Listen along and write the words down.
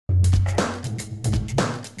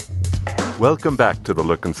Welcome back to The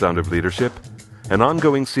Look and Sound of Leadership, an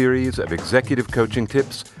ongoing series of executive coaching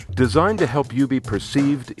tips designed to help you be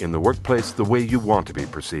perceived in the workplace the way you want to be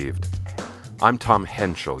perceived. I'm Tom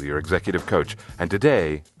Henschel, your executive coach, and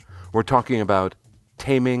today we're talking about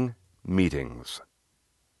taming meetings.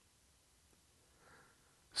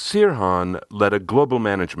 Sirhan led a global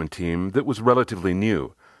management team that was relatively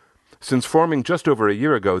new. Since forming just over a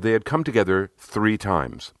year ago, they had come together 3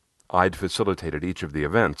 times. I'd facilitated each of the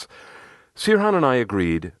events. Sirhan and I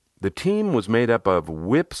agreed the team was made up of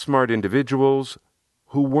whip-smart individuals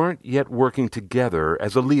who weren't yet working together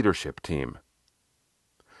as a leadership team.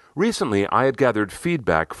 Recently, I had gathered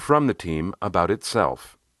feedback from the team about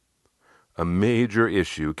itself. A major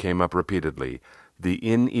issue came up repeatedly: the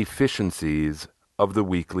inefficiencies of the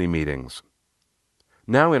weekly meetings.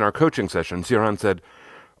 Now in our coaching session, Sirhan said,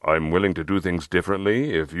 "I'm willing to do things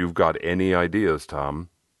differently if you've got any ideas, Tom."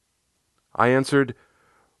 I answered,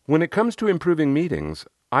 "When it comes to improving meetings,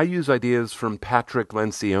 I use ideas from Patrick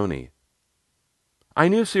Lencioni." I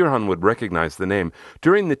knew Sirhan would recognize the name.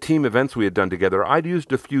 During the team events we had done together, I'd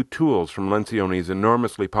used a few tools from Lencioni's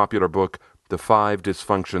enormously popular book, The 5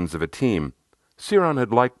 Dysfunctions of a Team. Sirhan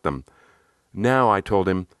had liked them. Now, I told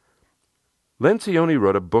him, Lencioni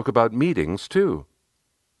wrote a book about meetings, too.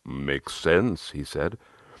 "Makes sense," he said.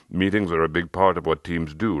 "Meetings are a big part of what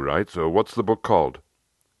teams do, right? So what's the book called?"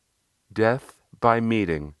 Death by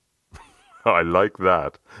Meeting. I like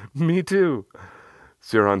that. Me too.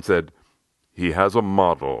 Sirhan said, "He has a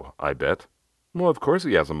model, I bet." Well, of course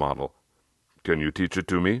he has a model. "Can you teach it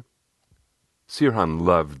to me?" Sirhan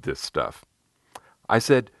loved this stuff. I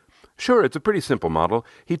said, "Sure, it's a pretty simple model.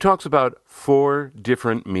 He talks about 4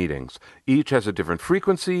 different meetings. Each has a different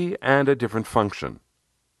frequency and a different function."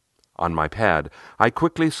 On my pad, I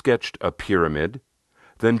quickly sketched a pyramid,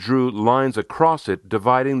 then drew lines across it,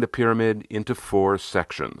 dividing the pyramid into 4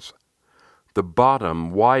 sections. The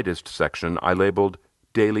bottom, widest section I labeled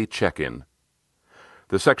Daily Check-In.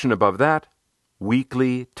 The section above that,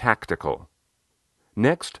 Weekly Tactical.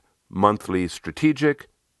 Next, Monthly Strategic.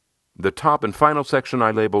 The top and final section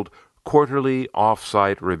I labeled Quarterly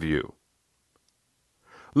Off-Site Review.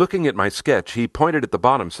 Looking at my sketch, he pointed at the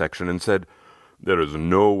bottom section and said, "There is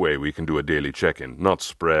no way we can do a daily check-in, not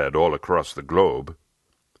spread all across the globe."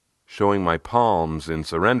 Showing my palms in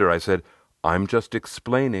surrender, I said, "I'm just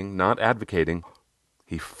explaining, not advocating."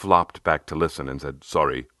 He flopped back to listen and said,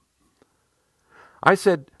 "Sorry." I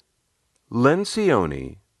said,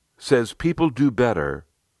 "Lencioni says people do better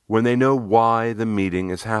when they know why the meeting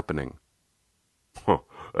is happening."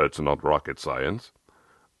 That's not rocket science."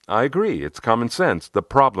 I agree, it's common sense. The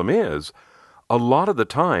problem is, a lot of the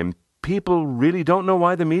time, people really don't know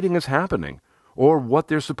why the meeting is happening, or what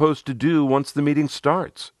they're supposed to do once the meeting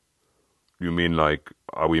starts. "You mean like,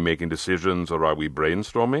 are we making decisions or are we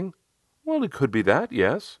brainstorming?" "Well, it could be that,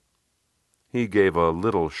 yes." He gave a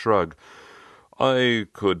little shrug. "I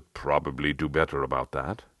could probably do better about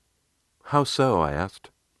that." "How so?" I asked.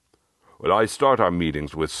 "Well, I start our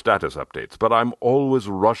meetings with status updates, but I'm always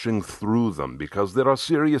rushing through them because there are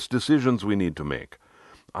serious decisions we need to make.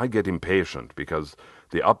 I get impatient because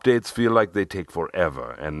the updates feel like they take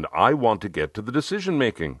forever, and I want to get to the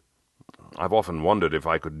decision-making. I've often wondered if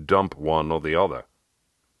I could dump one or the other."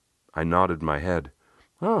 I nodded my head.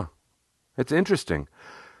 "Oh, it's interesting.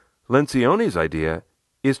 Lencioni's idea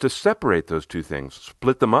is to separate those 2 things,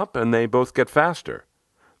 split them up, and they both get faster.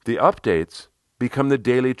 The updates become the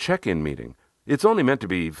daily check-in meeting. It's only meant to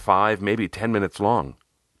be 5, maybe 10 minutes long."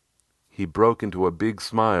 He broke into a big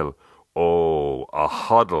smile. "Oh, a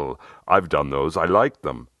huddle. I've done those. I like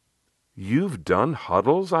them." "You've done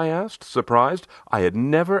huddles?" I asked, surprised. I had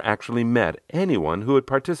never actually met anyone who had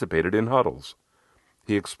participated in huddles.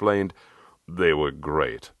 He explained, "They were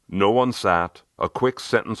great. No one sat, a quick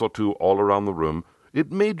sentence or 2 all around the room.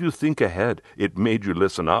 It made you think ahead. It made you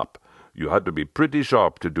listen up. You had to be pretty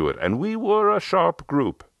sharp to do it, and we were a sharp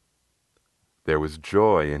group." There was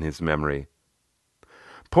joy in his memory.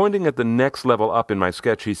 Pointing at the next level up in my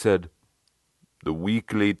sketch, he said, "The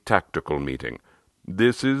weekly tactical meeting.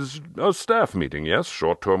 This is a staff meeting, yes?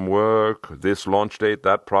 Short-term work, this launch date,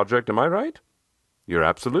 that project. Am I right?" "You're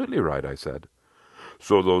absolutely right," I said.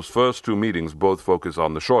 "So those first 2 meetings both focus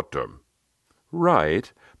on the short term."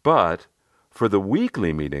 "Right, but for the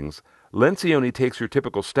weekly meetings, Lencioni takes your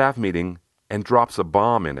typical staff meeting and drops a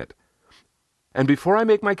bomb in it. And before I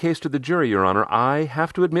make my case to the jury, Your Honor, I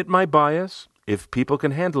have to admit my bias. If people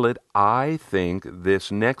can handle it, I think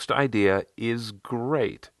this next idea is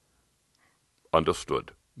great."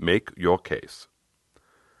 "Understood. Make your case."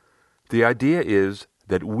 "The idea is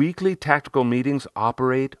that weekly tactical meetings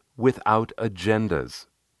operate without agendas."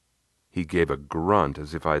 He gave a grunt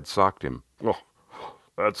as if I had socked him. Oh,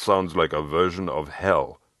 that sounds like a version of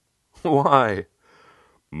hell. Why?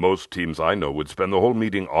 Most teams I know would spend the whole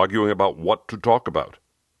meeting arguing about what to talk about.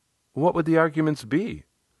 What would the arguments be?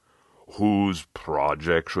 Whose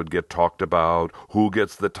project should get talked about? Who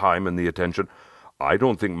gets the time and the attention? I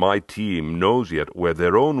don't think my team knows yet where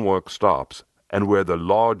their own work stops and where the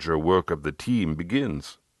larger work of the team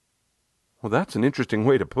begins. Well, that's an interesting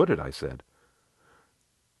way to put it, I said.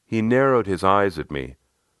 He narrowed his eyes at me.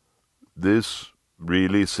 This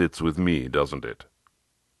really sits with me, doesn't it?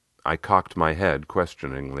 I cocked my head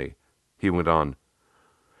questioningly. He went on,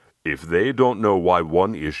 If they don't know why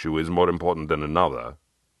one issue is more important than another,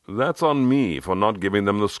 that's on me for not giving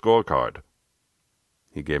them the scorecard.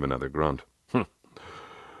 He gave another grunt.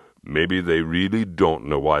 Maybe they really don't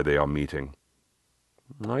know why they are meeting.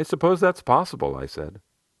 I suppose that's possible, I said.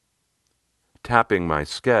 Tapping my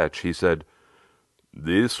sketch, he said,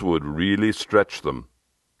 This would really stretch them.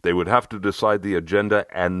 They would have to decide the agenda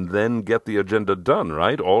and then get the agenda done,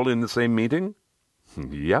 right? All in the same meeting?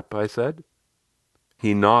 Yep, I said.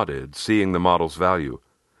 He nodded, seeing the model's value.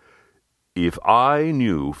 If I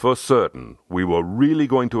knew for certain we were really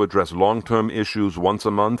going to address long-term issues once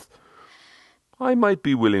a month, I might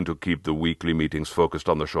be willing to keep the weekly meetings focused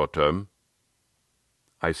on the short term.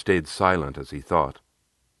 I stayed silent as he thought.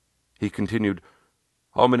 He continued,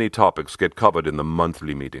 How many topics get covered in the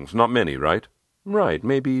monthly meetings? Not many, right? Right,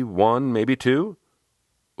 maybe one, maybe two.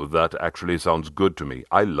 Well, that actually sounds good to me.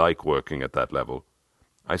 I like working at that level.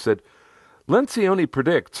 I said, Lencioni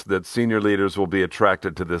predicts that senior leaders will be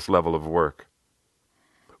attracted to this level of work.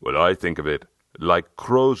 Well, I think of it like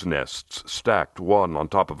crow's nests stacked one on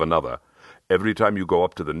top of another. Every time you go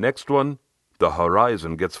up to the next one, the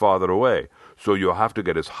horizon gets farther away, so you'll have to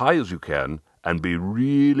get as high as you can and be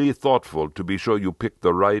really thoughtful to be sure you pick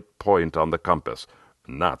the right point on the compass.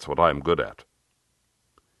 And that's what I'm good at.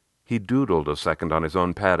 He doodled a second on his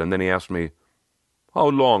own pad, and then he asked me, How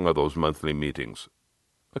long are those monthly meetings?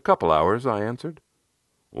 A couple hours, I answered.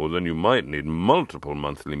 Well, then you might need multiple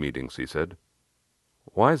monthly meetings, he said.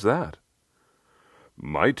 Why's that?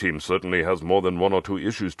 My team certainly has more than one or two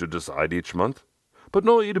issues to decide each month. But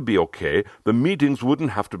no, it'd be okay. The meetings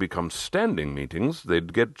wouldn't have to become standing meetings.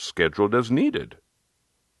 They'd get scheduled as needed.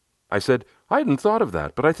 I said, I hadn't thought of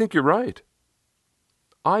that, but I think you're right.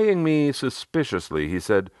 Eyeing me suspiciously, he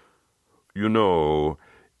said, You know,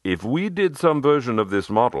 if we did some version of this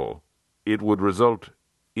model, it would result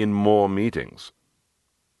in more meetings.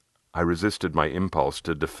 I resisted my impulse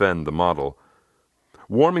to defend the model.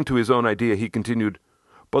 Warming to his own idea, he continued,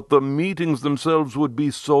 But the meetings themselves would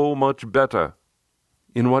be so much better.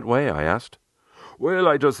 In what way? I asked. Well,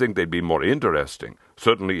 I just think they'd be more interesting.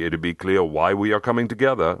 Certainly it'd be clear why we are coming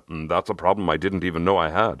together, and that's a problem I didn't even know I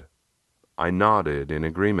had. I nodded in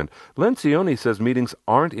agreement. Lencioni says meetings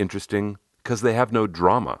aren't interesting because they have no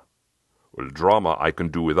drama. Well, drama I can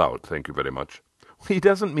do without, thank you very much. He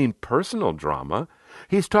doesn't mean personal drama.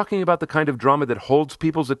 He's talking about the kind of drama that holds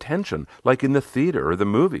people's attention, like in the theater or the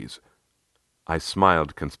movies. I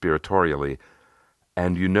smiled conspiratorially.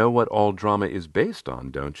 And you know what all drama is based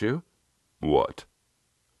on, don't you? What?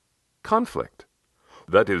 Conflict.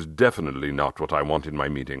 That is definitely not what I want in my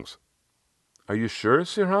meetings. Are you sure,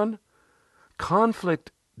 Sirhan?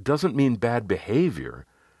 Conflict doesn't mean bad behavior.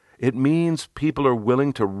 It means people are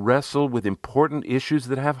willing to wrestle with important issues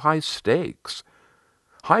that have high stakes.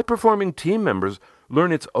 High-performing team members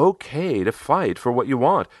learn it's okay to fight for what you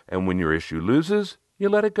want, and when your issue loses, you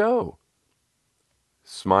let it go.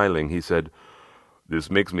 Smiling, he said,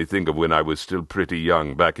 This makes me think of when I was still pretty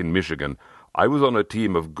young back in Michigan. I was on a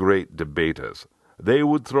team of great debaters. They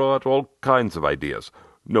would throw out all kinds of ideas.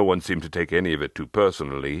 No one seemed to take any of it too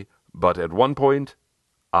personally, but at one point,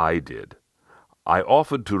 I did. I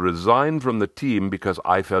offered to resign from the team because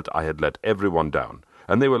I felt I had let everyone down.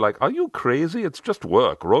 And they were like, Are you crazy? It's just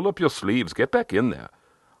work. Roll up your sleeves. Get back in there.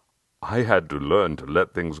 I had to learn to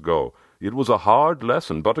let things go. It was a hard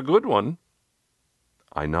lesson, but a good one.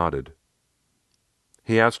 I nodded.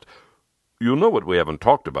 He asked, You know what we haven't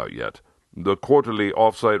talked about yet? The quarterly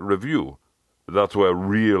off-site review. That's where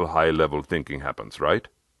real high-level thinking happens, right?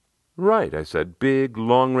 Right, I said. Big,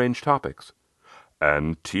 long-range topics.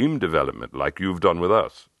 And team development, like you've done with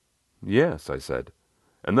us. Yes, I said.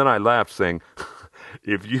 And then I laughed, saying,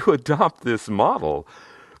 If you adopt this model,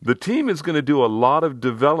 the team is going to do a lot of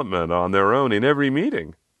development on their own in every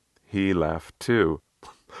meeting. He laughed, too.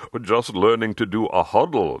 Just learning to do a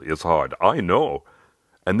huddle is hard, I know.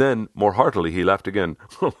 And then, more heartily, he laughed again.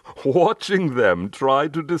 Watching them try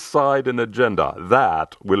to decide an agenda,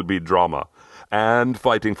 that will be drama. And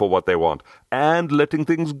fighting for what they want. And letting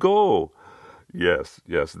things go. Yes,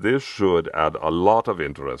 this should add a lot of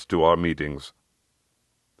interest to our meetings.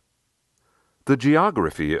 The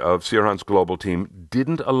geography of Sirhan's global team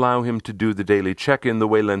didn't allow him to do the daily check-in the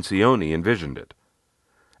way Lencioni envisioned it.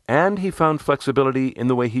 And he found flexibility in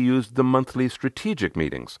the way he used the monthly strategic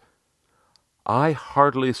meetings. I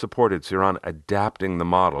heartily supported Sirhan adapting the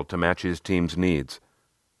model to match his team's needs.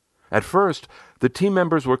 At first, the team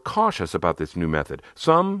members were cautious about this new method.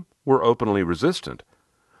 Some were openly resistant,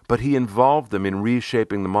 but he involved them in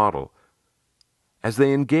reshaping the model. As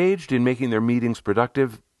they engaged in making their meetings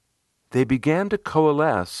productive, they began to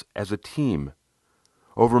coalesce as a team.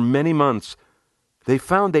 Over many months, they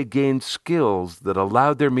found they gained skills that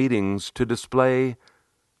allowed their meetings to display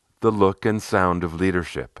the look and sound of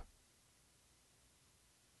leadership.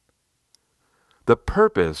 The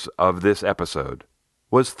purpose of this episode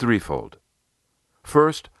was threefold.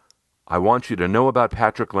 First, I want you to know about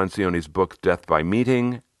Patrick Lencioni's book Death by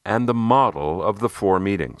Meeting and the model of the 4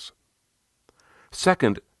 meetings.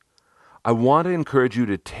 Second, I want to encourage you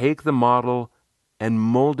to take the model and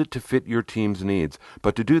mold it to fit your team's needs.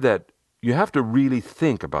 But to do that, you have to really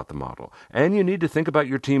think about the model, and you need to think about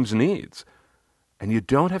your team's needs. And you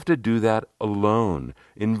don't have to do that alone.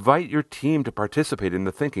 Invite your team to participate in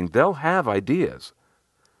the thinking. They'll have ideas.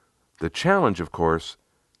 The challenge, of course,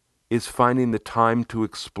 is finding the time to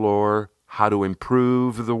explore how to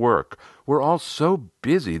improve the work. We're all so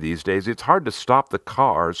busy these days, it's hard to stop the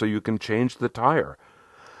car so you can change the tire.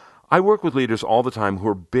 I work with leaders all the time who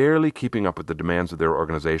are barely keeping up with the demands of their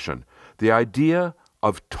organization. The idea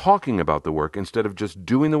of talking about the work instead of just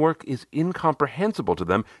doing the work is incomprehensible to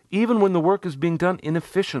them, even when the work is being done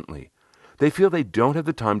inefficiently. They feel they don't have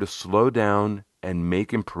the time to slow down and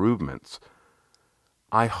make improvements.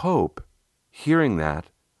 I hope hearing that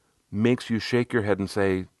makes you shake your head and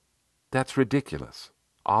say, "That's ridiculous.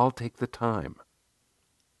 I'll take the time."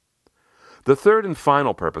 The third and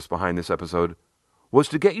final purpose behind this episode was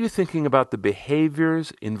to get you thinking about the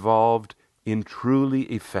behaviors involved in truly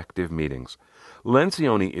effective meetings.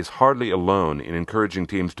 Lencioni is hardly alone in encouraging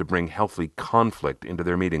teams to bring healthy conflict into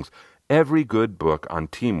their meetings. Every good book on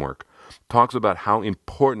teamwork talks about how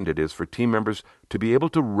important it is for team members to be able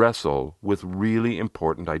to wrestle with really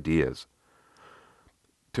important ideas.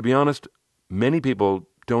 To be honest, many people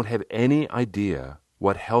don't have any idea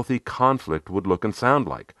what healthy conflict would look and sound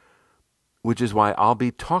like, which is why I'll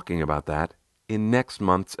be talking about that in next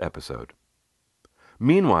month's episode.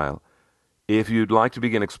 Meanwhile, if you'd like to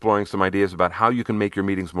begin exploring some ideas about how you can make your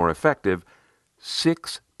meetings more effective,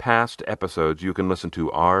 6 past episodes you can listen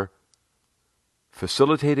to are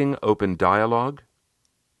Facilitating Open Dialogue,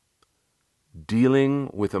 Dealing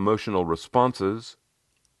with Emotional Responses,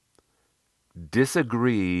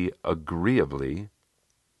 Disagree Agreeably,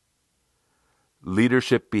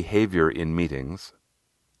 Leadership Behavior in Meetings,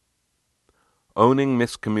 Owning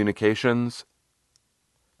Miscommunications,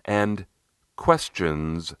 and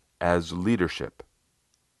Questions as Leadership.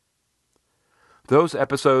 Those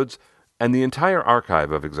episodes and the entire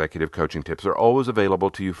archive of executive coaching tips are always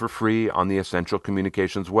available to you for free on the Essential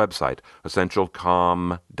Communications website,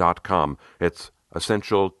 essentialcomm.com. It's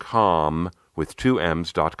essentialcomm with 2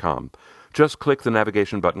 M's.com. Just click the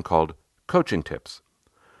navigation button called Coaching Tips.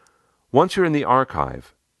 Once you're in the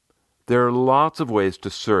archive, there are lots of ways to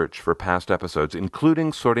search for past episodes,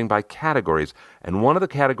 including sorting by categories, and one of the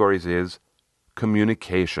categories is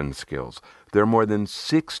communication skills. There are more than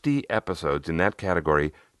 60 episodes in that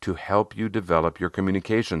category to help you develop your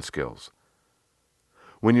communication skills.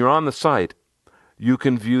 When you're on the site, you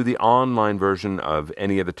can view the online version of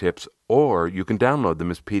any of the tips, or you can download them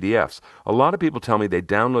as PDFs. A lot of people tell me they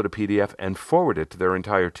download a PDF and forward it to their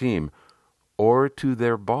entire team or to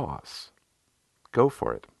their boss. Go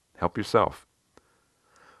for it. Help yourself.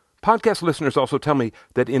 Podcast listeners also tell me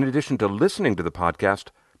that in addition to listening to the podcast,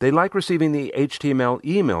 they like receiving the HTML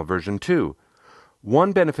email version too.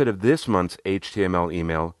 One benefit of this month's HTML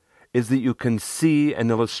email is that you can see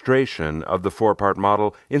an illustration of the 4-part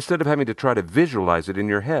model instead of having to try to visualize it in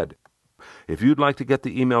your head. If you'd like to get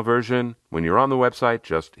the email version, when you're on the website,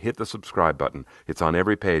 just hit the subscribe button. It's on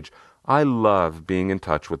every page. I love being in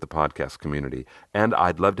touch with the podcast community, and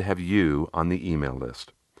I'd love to have you on the email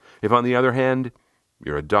list. If, on the other hand,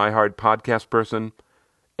 you're a diehard podcast person,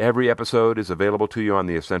 every episode is available to you on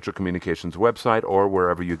the Essential Communications website or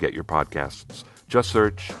wherever you get your podcasts. Just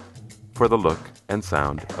search for the look and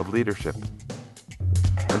sound of leadership.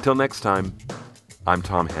 Until next time, I'm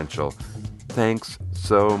Tom Henschel. Thanks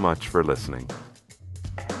so much for listening.